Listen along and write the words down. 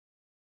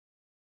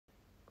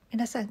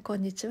皆さんこ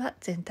んにちは。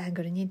全タン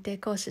グル認定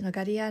講師の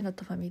ガリアーノ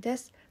ともみで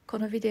す。こ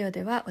のビデオ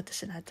では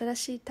私の新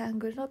しいタン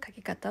グルの書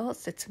き方を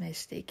説明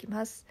していき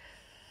ます。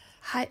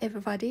Hi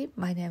everybody,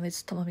 my name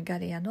is Tomomi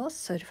Galeano,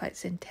 certified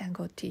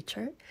Zentangle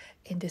teacher.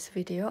 In this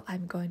video,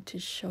 I'm going to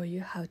show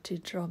you how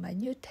to draw my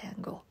new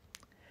tangle.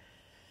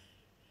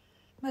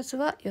 まず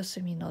は四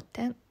隅の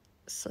点、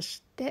そ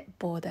して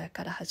ボーダー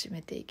から始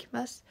めていき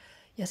ます。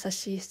優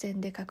しい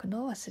線で書く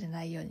のを忘れ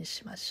ないように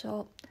しまし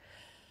ょう。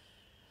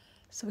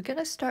So we're going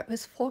to start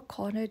with four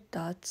cornered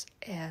dots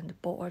and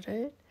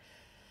border.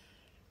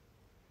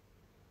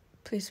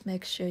 Please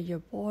make sure your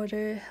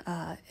border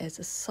is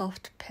a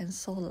soft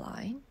pencil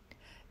line.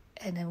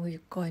 And then we're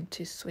going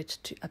to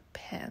switch to a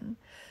pen.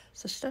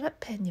 そしたら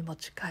ペンに持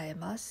ち替え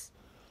ます。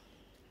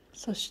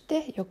そし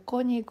て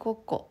横に5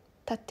個、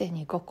縦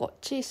に5個、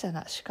小さ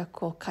な四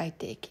角を描い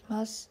ていき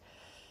ます。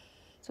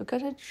So we're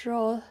going to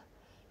draw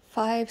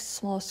 5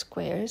 small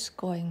squares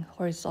going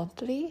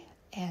horizontally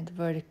and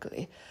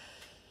vertically.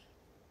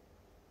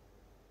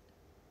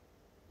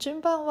順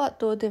番は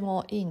どうで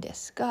もいいんで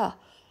すが、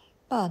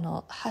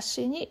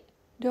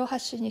両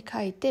端に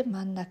書いて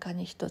真ん中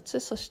に1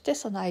つ、そして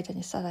その間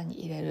にさらに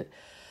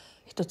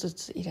1つず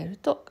つ入れる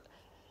と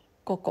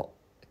5個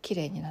き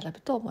れいに並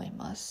ぶと思い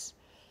ます。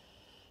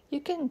You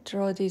can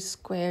draw these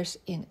squares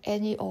in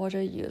any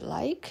order you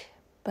like,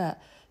 but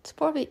it's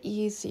probably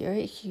easier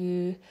if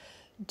you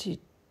do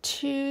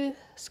 2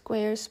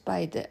 squares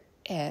by the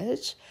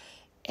edge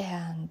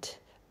and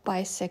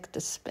bisect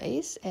the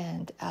space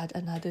and add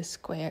another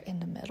square in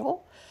the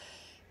middle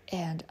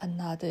and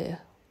another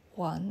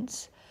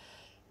ones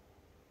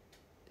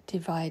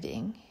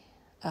dividing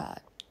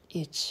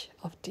each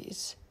of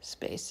these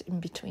space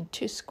in between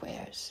 2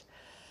 squares.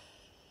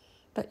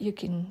 But you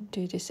can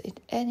do this in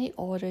any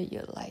order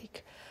you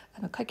like.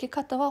 書き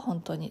方は本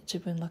当に自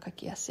分の書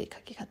きやすい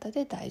書き方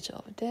で大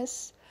丈夫で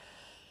す。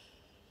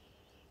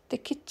で、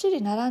きっち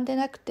り並んで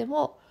なくて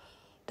も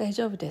大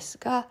丈夫です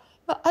が、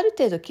ある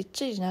程度きっ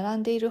ちり並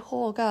んでいる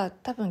方が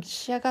多分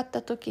仕上がっ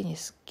た時に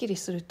すっきり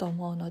すると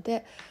思うの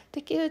で、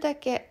できるだ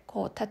け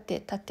こう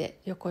縦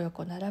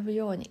横並ぶ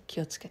ように気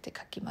をつけて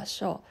書きま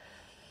しょ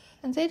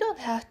う。And they don't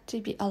have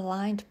to be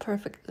aligned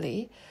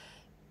perfectly,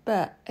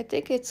 but I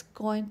think it's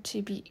going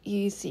to be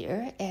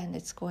easier and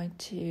it's going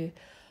to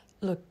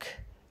look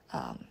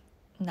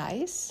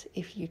nice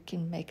if you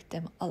can make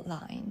them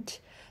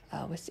aligned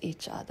with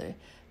each other.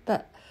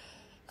 But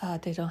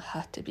they don't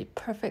have to be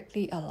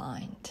perfectly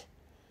aligned.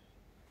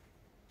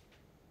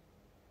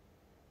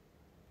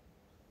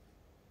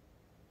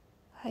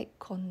はい、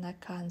こんな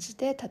感じ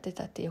で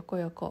縦横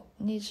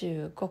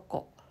25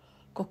個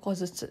5個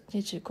ずつ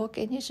合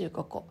計25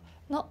個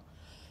の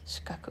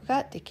四角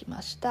ができ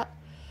ました。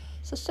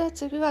そしたら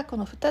次はこ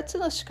の2つ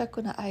の四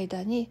角の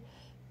間に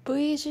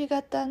V 字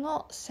型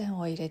の線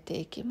を入れて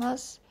いきま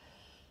す。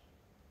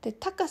で、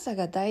高さ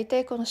がだいた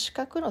いこの四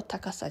角の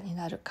高さに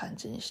なる感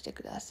じにして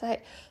くださ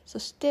い。そ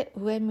して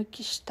上向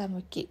き下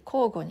向き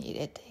交互に入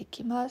れてい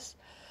きます。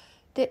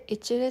で、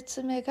1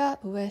列目が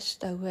上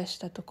下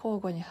と交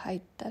互に入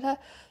ったら、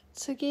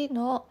次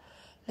の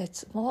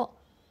列も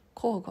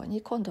交互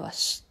に今度は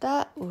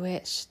下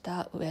上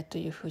と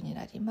いうふうに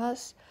なりま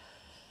す。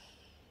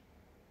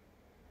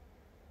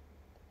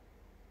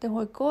Then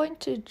we're going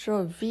to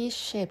draw a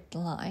V-shaped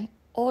line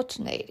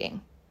alternating,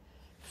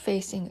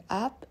 facing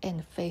up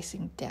and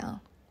facing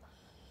down.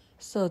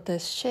 So the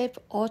shape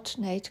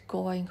alternate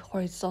going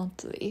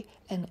horizontally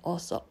and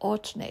also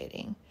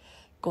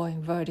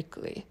alternating.Going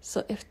vertically.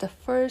 So if the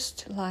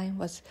first line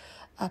was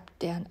up,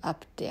 down,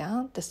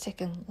 the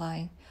second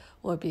line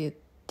will be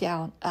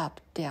down,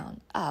 up.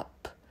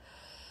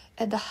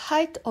 And the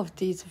height of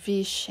these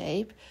V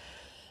shape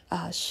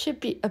should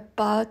be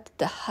about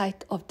the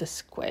height of the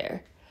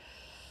square.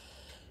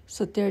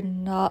 So they're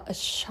not a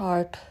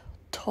sharp,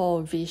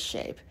 tall V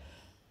shape.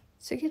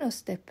次の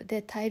ステップ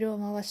でタイルを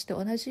回して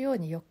同じよう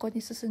に横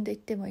に進んでいっ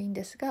てもいいん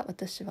ですが、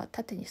私は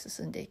縦に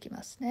進んでいき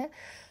ますね。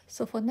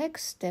So for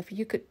next step,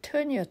 you could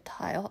turn your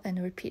tile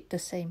and repeat the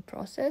same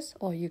process,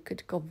 or you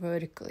could go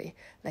vertically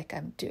like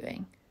I'm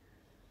doing.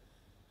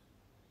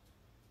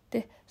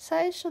 で、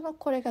最初の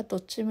これがど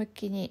っち向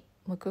きに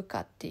向く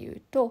かってい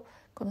うと、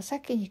この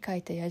先に書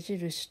いた矢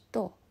印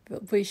と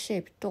V シ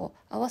ェイプと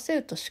合わせ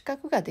ると四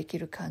角ができ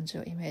る感じ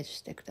をイメージ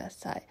してくだ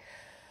さい。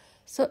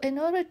So in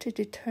order to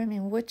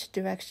determine which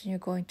direction you're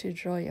going to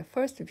draw your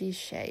first V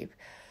shape,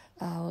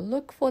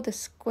 look for the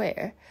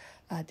square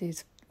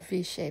this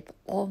V shape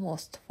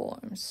almost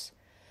forms.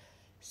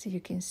 So you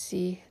can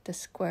see the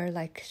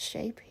square-like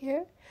shape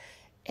here.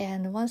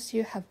 And once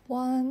you have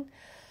one,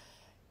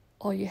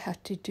 all you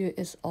have to do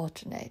is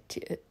alternate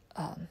to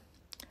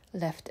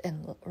left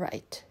and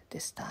right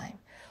this time.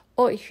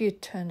 Or if you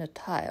turn the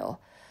tile,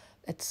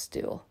 it's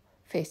still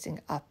facing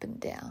up and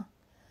down.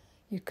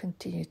 You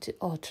continue to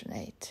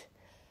alternate.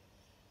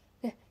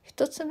で、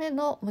1つ目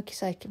の向き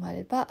さえ決ま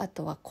れば、あ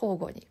とは交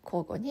互に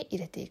入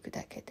れていく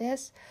だけで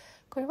す。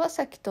これは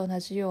さっきと同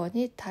じよう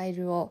にタイ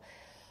ルを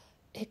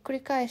ひっく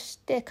り返し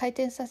て回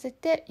転させ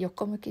て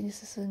横向きに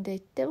進んでいっ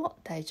ても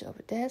大丈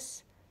夫で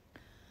す。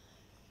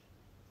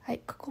は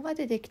い、ここま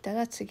でできた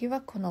ら次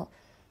はこの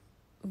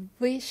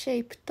V シェ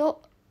イプ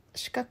と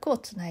四角を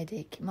つないで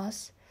いきま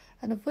す。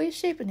V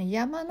シェイプの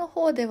山の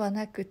方では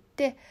なくっ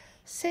て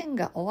線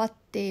が終わっ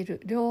てい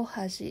る両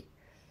端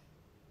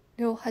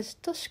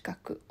と四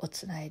角を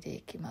つないで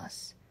いきま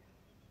す。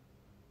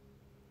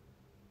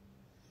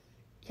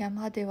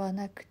山では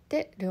なく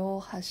て両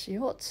端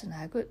をつ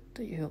なぐ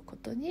というこ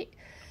とに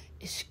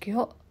意識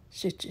を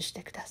集中し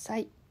てくださ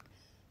い。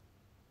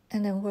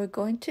And then we're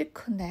going to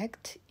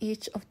connect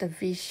each of the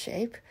V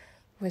shape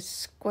with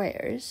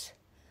squares,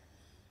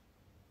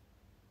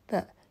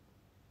 but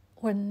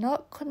we're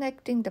not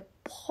connecting the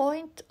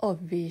point of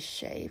V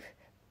shape,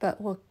 but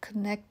we're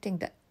connecting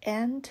the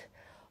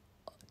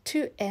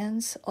two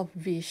ends of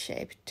V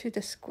shape to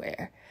the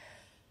square.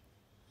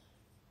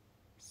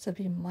 So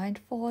be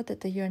mindful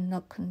that you're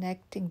not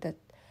connecting the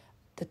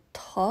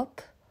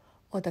top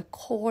or the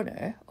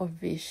corner of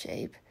V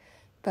shape,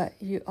 but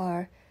you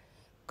are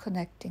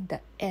connecting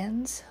the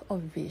ends of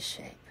V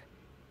shape.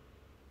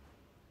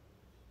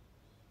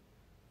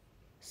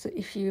 So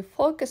if you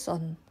focus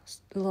on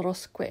little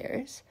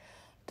squares,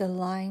 the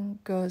line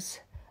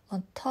goes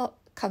on top,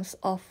 comes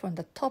off from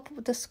the top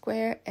of the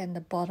square and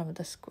the bottom of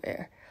the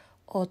square,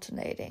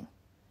 alternating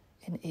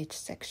in each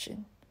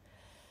section.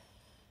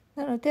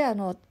 なので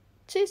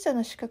小さ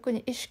な四角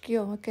に意識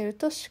を向ける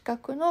と四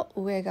角の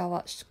上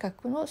側、四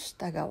角の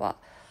下側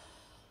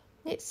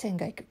に線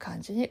がいく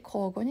感じに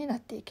交互になっ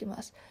ていき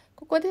ます。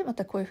ここでま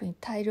たこういうふうに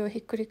タイルをひ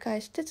っくり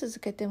返して続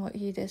けても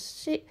いいです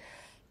し、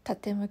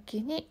縦向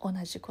きに同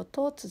じこ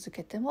とを続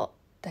けても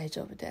大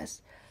丈夫で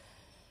す。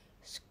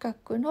四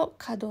角の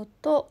角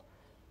と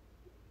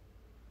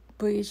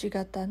V 字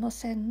型の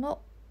線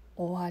の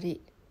終わ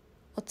り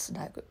をつ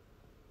なぐ。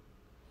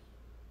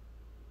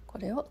こ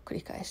れを繰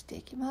り返して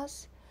いきま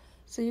す。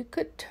So you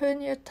could turn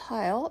your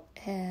tile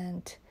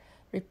and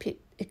repeat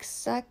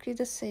exactly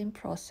the same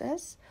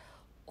process,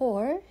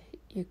 or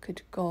you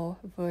could go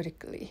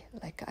vertically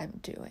like I'm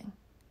doing.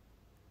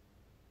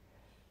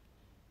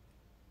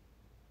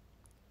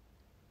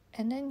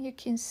 And then you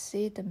can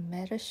see the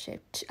meta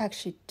shape,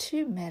 actually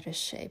two meta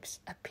shapes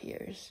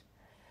appears.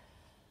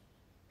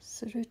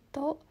 する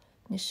と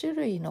2種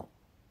類の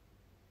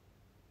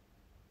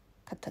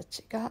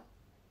形が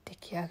出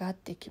来上がっ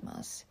てき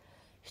ます。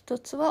一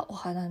つはお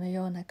花の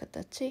ような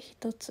形、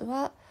一つ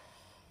は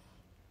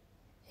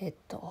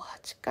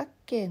八角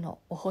形の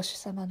お星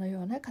様の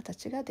ような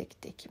形ができ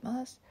ていき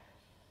ます。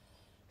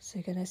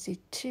So you're gonna see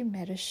two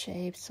meta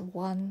shapes.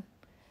 One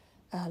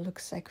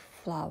looks like a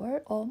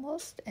flower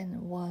almost,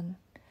 and one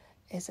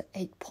is an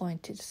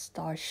eight-pointed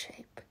star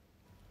shape.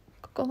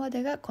 ここま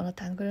でがこの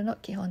タングルの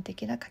基本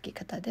的な描き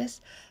方で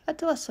す。あ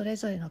とはそれ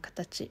ぞれの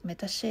形、メ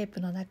タシェイプ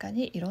の中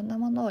にいろんな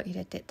ものを入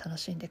れて楽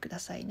しんでくだ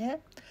さい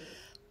ね。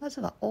まず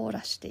はオー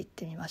ラしていっ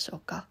てみましょう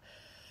か。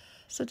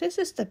So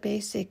this is the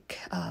basic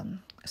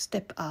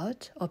step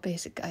out or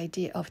basic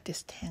idea of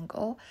this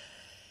tangle,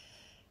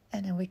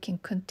 and then we can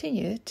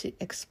continue to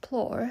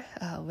explore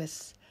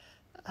with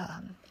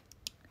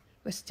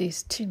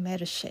these two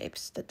meta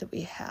shapes that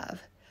we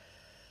have.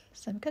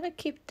 So I'm going to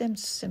keep them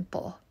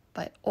simple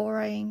by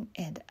auraing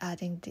and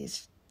adding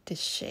this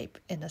shape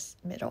in the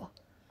middle.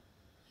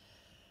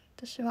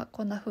 私は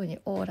こんな風に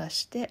オーラ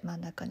して真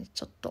ん中に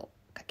ちょっと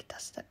書き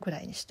足すぐ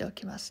らいにしてお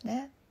きます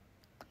ね。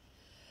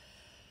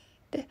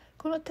で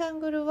このタン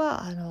グル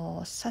は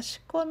刺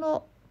し子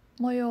の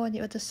模様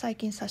に、私最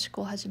近刺し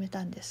子を始め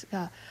たんです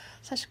が、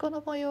刺し子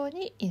の模様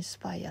にインス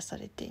パイアさ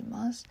れてい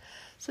ます。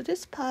So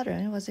this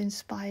pattern was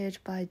inspired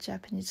by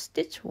Japanese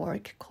stitch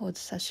work called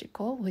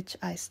sashiko, which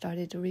I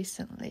started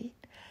recently.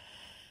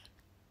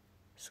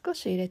 少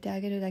し入れてあ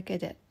げるだけ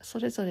でそ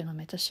れぞれの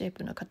メタシェイ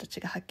プの形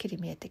がはっきり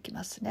見えてき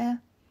ます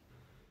ね。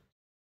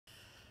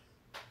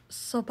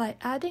So by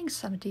adding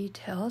some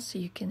details,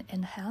 you can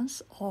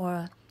enhance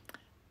or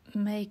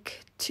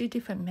make two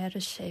different meta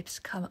shapes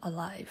come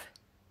alive.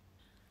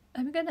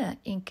 I'm gonna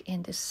ink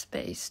in this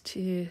space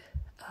to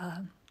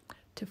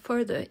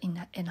further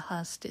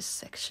enhance this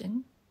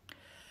section.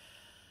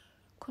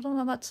 この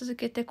まま続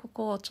けてこ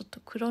こをちょっと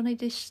黒塗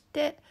りし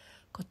て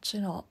こっち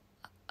の、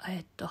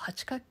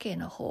八角形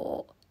の方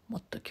をも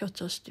っと強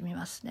調してみ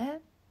ますね。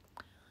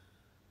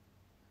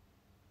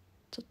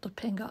ちょっと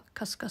ペンが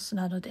カスカス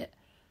なので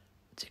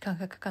時間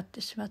がかかって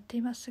しまって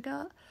います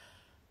が、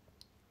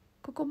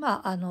ここ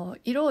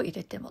色を入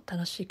れても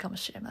楽しいかも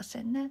しれま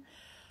せんね。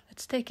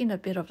It's taking a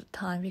bit of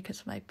time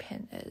because my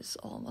pen is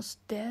almost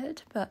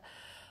dead, but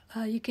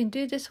you can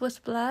do this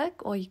with black,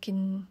 or you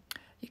can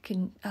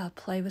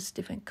play with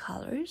different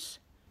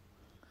colors.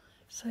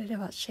 それで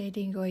はシェー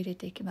ディングを入れ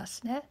ていきま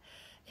すね。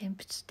鉛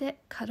筆で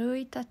軽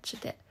いタッチ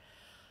で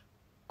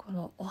こ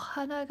のお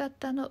花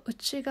形の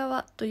内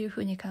側というふ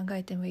うに考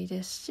えてもいい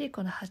ですし、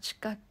この八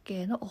角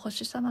形のお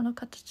星様の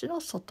形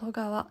の外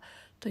側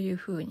という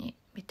ふうに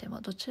見て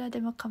もどちらで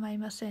も構い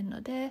ません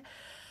ので、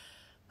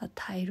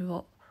タイル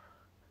を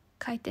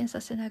回転さ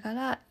せなが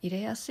ら入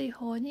れやすい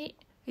方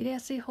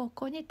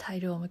向にタイ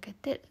ルを向け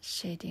て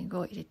シェーディング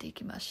を入れてい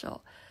きまし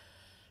ょ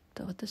う。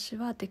私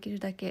はできる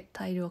だけ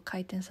タイルを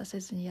回転させ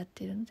ずにやっ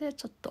ているので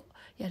ちょっと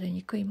やり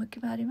にくい向き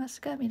もありま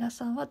すが、皆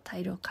さんはタ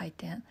イルを回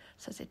転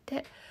させ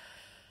て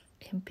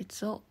鉛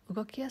筆を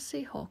動きやす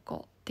い方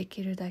向、で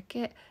きるだ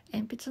け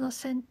鉛筆の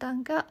先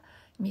端が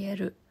見え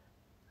る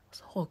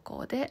方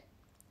向で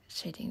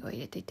シェーディングを入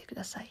れていってく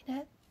ださい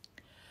ね。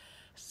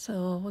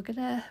So we're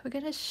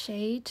gonna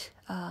shade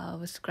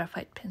with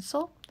graphite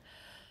pencil.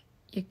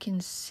 You can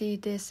see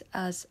this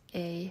as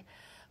a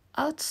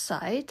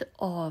outside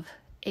of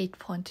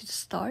 8-pointed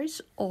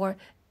stars or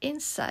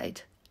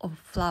inside of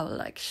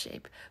flower-like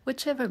shape,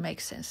 whichever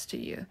makes sense to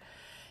you.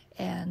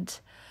 And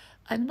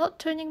I'm not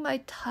turning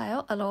my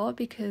tile at all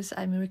because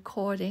I'm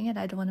recording and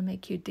I don't want to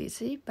make you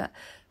dizzy, but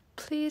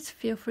please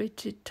feel free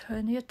to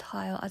turn your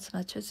tile as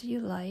much as you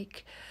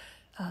like,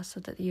 so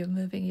that you're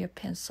moving your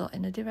pencil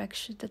in a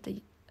direction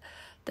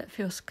that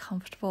feels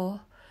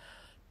comfortable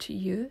to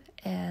you.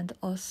 And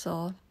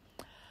also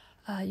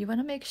you want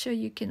to make sure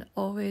you can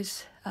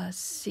always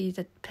see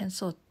the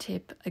pencil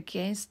tip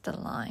against the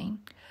line,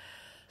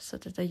 so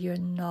that you're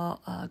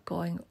not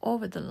going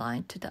over the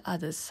line to the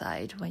other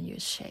side when you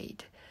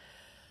shade.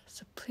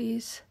 So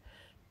please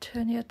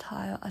turn your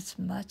tile as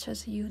much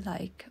as you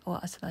like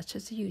or as much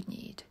as you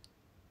need.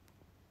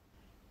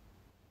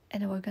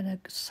 And we're going to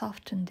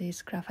soften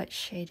this graphite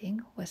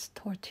shading with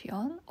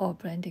tortillon or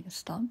blending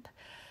stump.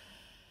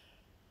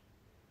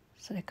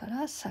 それか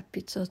ら刷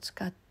筆を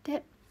使っ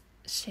て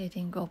シェーデ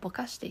ィングをぼ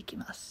かしていき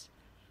ます。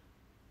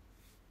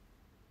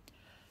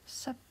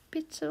刷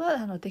筆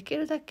はでき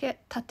るだけ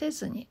立て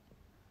ずに、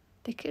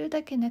できる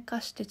だけ寝か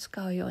して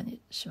使うよう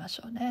にしまし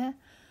ょうね。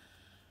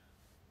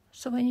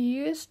So when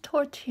you use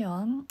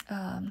tortillon,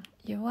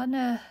 you want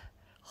to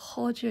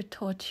hold your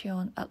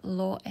tortillon at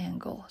low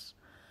angles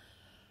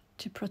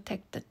to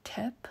protect the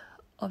tip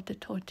of the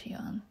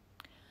tortillon.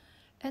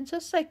 And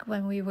just like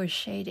when we were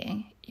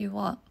shading, you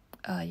want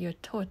your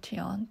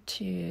tortillon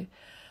to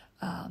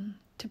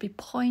be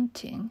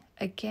pointing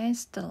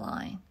against the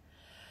line.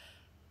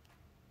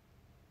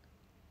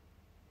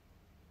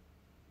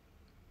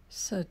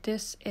 So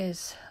this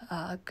is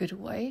a good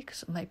way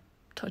because my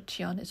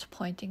tortillon is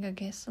pointing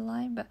against the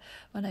line, but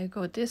when I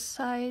go this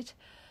side,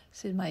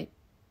 see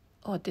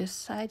this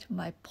side,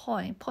 my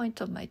point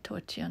of my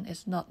tortillon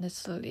is not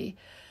necessarily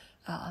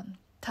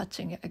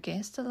touching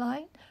against the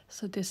line.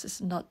 So this is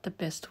not the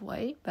best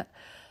way, but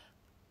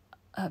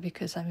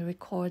because I'm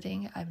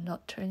recording, I'm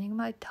not turning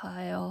my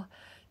tile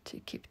to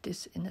keep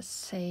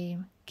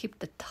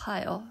the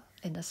tile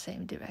in the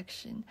same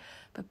direction.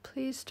 But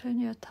please turn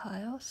your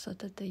tile so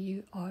that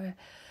you are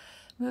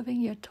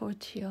moving your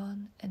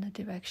tortillon in a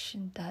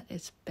direction that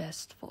is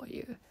best for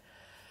you.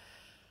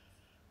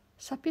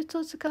 刷筆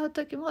を使う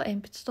時も鉛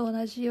筆と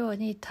同じよう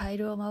にタイ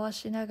ルを回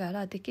しなが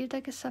ら、できる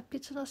だけ刷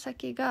筆の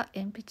先が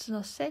鉛筆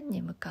の線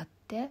に向かっ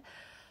て、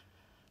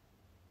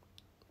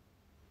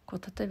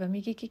例えば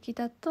右利き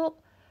だと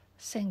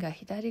線が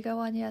左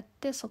側にあっ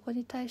て、そこ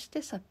に対し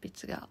て刷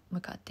筆が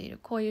向かっている、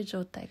こういう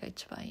状態が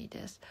一番いい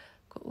です。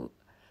こ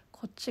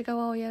っち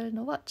側をやる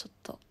のはちょっ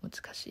と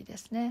難しいで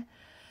すね。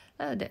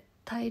なので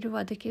タイル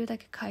はできるだ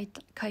け回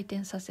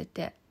転させ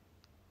て、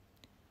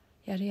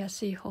やりや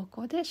すい方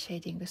向でシェー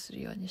ディングす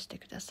るようにして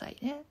ください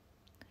ね。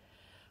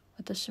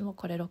私も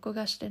これ録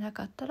画してな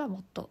かったらも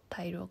っと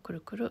タイルをく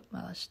るくる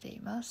回してい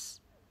ま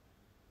す。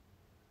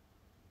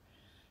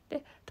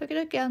で時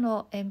々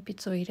鉛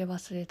筆を入れ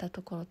忘れた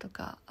ところと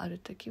かある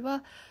とき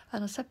は、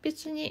刷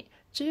筆に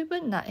十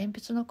分な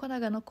鉛筆の粉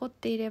が残っ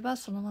ていれば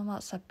そのま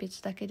ま刷筆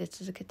だけで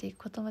続けていく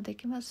こともで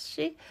きます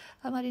し、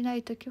あまりな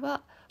いとき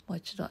はもう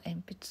一度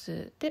鉛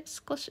筆で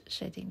少し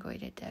シェーディングを入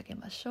れてあげ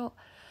ましょう。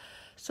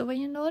So when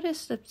you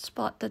notice the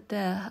spot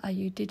that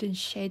you didn't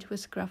shade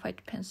with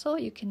graphite pencil,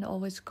 you can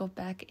always go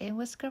back in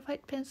with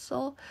graphite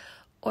pencil,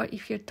 or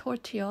if your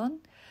tortillon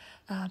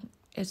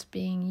is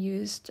being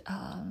used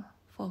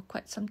for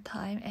quite some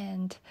time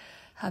and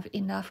have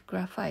enough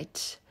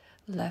graphite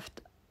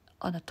left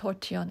on a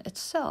tortillon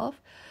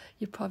itself,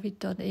 you probably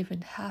don't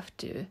even have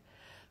to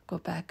go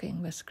back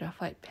in with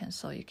graphite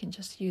pencil. You can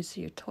just use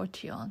your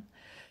tortillon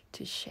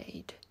to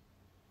shade.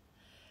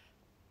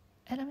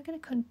 And I'm going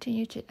to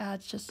continue to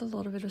add just a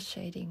little bit of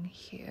shading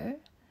here.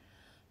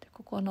 で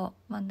ここの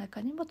真ん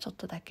中にもちょっ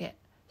とだけ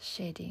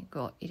シェーディン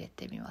グを入れ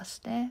てみま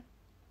すね。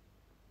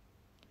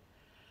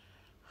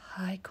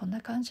はい、こん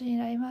な感じに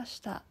なりまし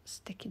た。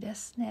素敵で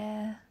す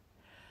ね。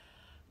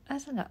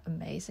Isn't that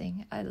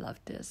amazing? I love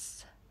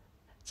this.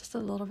 Just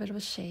a little bit of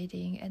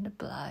shading and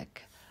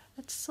black.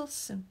 It's so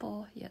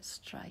simple yet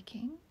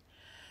striking.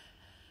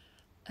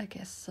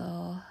 Okay,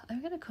 so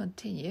I'm going to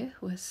continue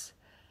with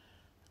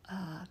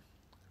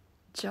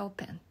gel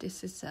pen.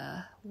 This is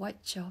a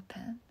white gel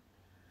pen.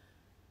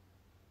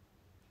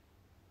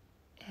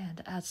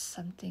 And add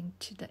something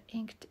to the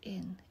inked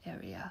in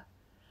area.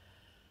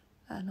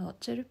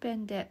 ジェルペ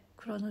ンで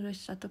黒塗り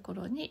したとこ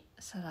ろに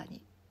さらに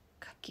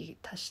書き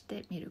足し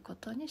てみるこ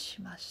とに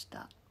しまし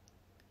た。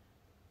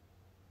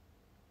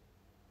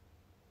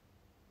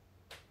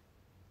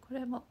こ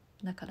れも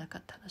なかな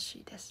か楽し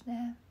いです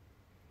ね。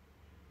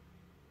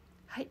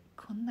はい、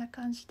こんな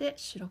感じで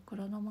白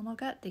黒のもの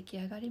が出来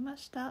上がりま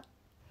した。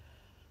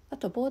あ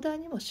とボーダー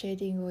にもシェー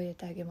ディングを入れ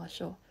てあげま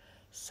しょう。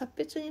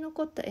達筆に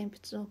残った鉛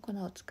筆の粉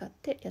を使っ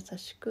て優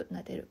しく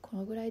撫でる、こ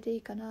のぐらいでい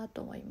いかな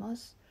と思いま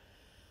す。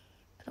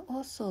And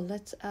also,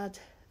 let's add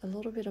a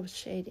little bit of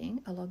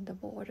shading along the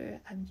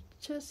border. I'm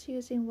just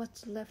using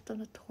what's left on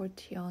the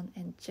tortillon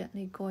and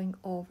gently going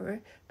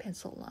over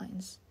pencil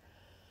lines.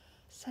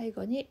 最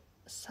後に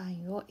サイ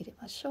ンを入れ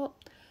ましょう。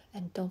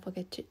And don't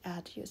forget to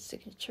add your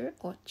signature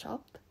or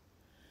chop.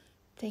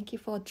 Thank you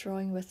for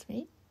drawing with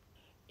me.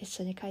 一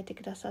緒に描いて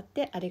くださっ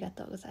てありが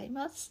とうござい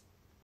ます。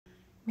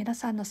皆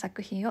さんの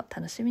作品を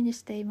楽しみに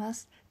していま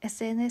す。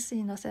SNS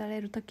に載せら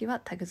れるとき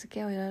はタグ付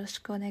けをよろし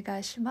くお願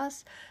いしま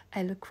す。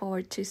I look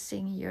forward to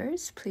seeing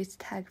yours. Please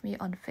tag me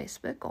on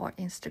Facebook or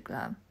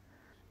Instagram.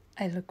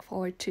 I look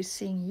forward to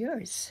seeing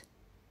yours.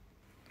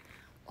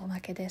 おま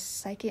けで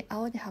す。最近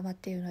青にハマっ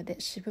ているので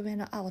渋め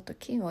の青と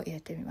金を入れ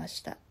てみま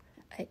した。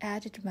I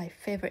added my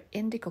favorite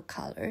indigo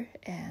color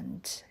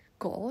and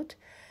gold,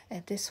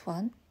 and this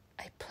one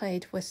I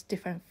played with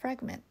different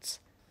fragments.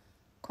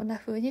 こんな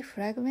風にフ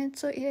ラグメン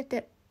ツを入れ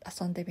て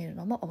遊んでみる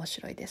のも面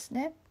白いです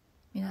ね。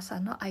皆さ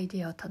んのアイデ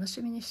ィアを楽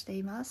しみにして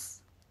いま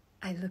す。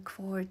I look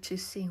forward to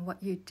seeing what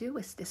you do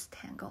with this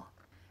tangle.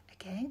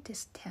 Again,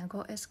 this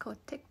tangle is called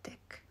TikTik.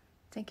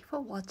 Thank you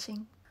for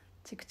watching.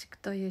 チクチク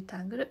という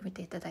タングル見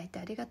ていただいて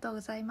ありがとう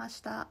ございま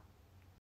した。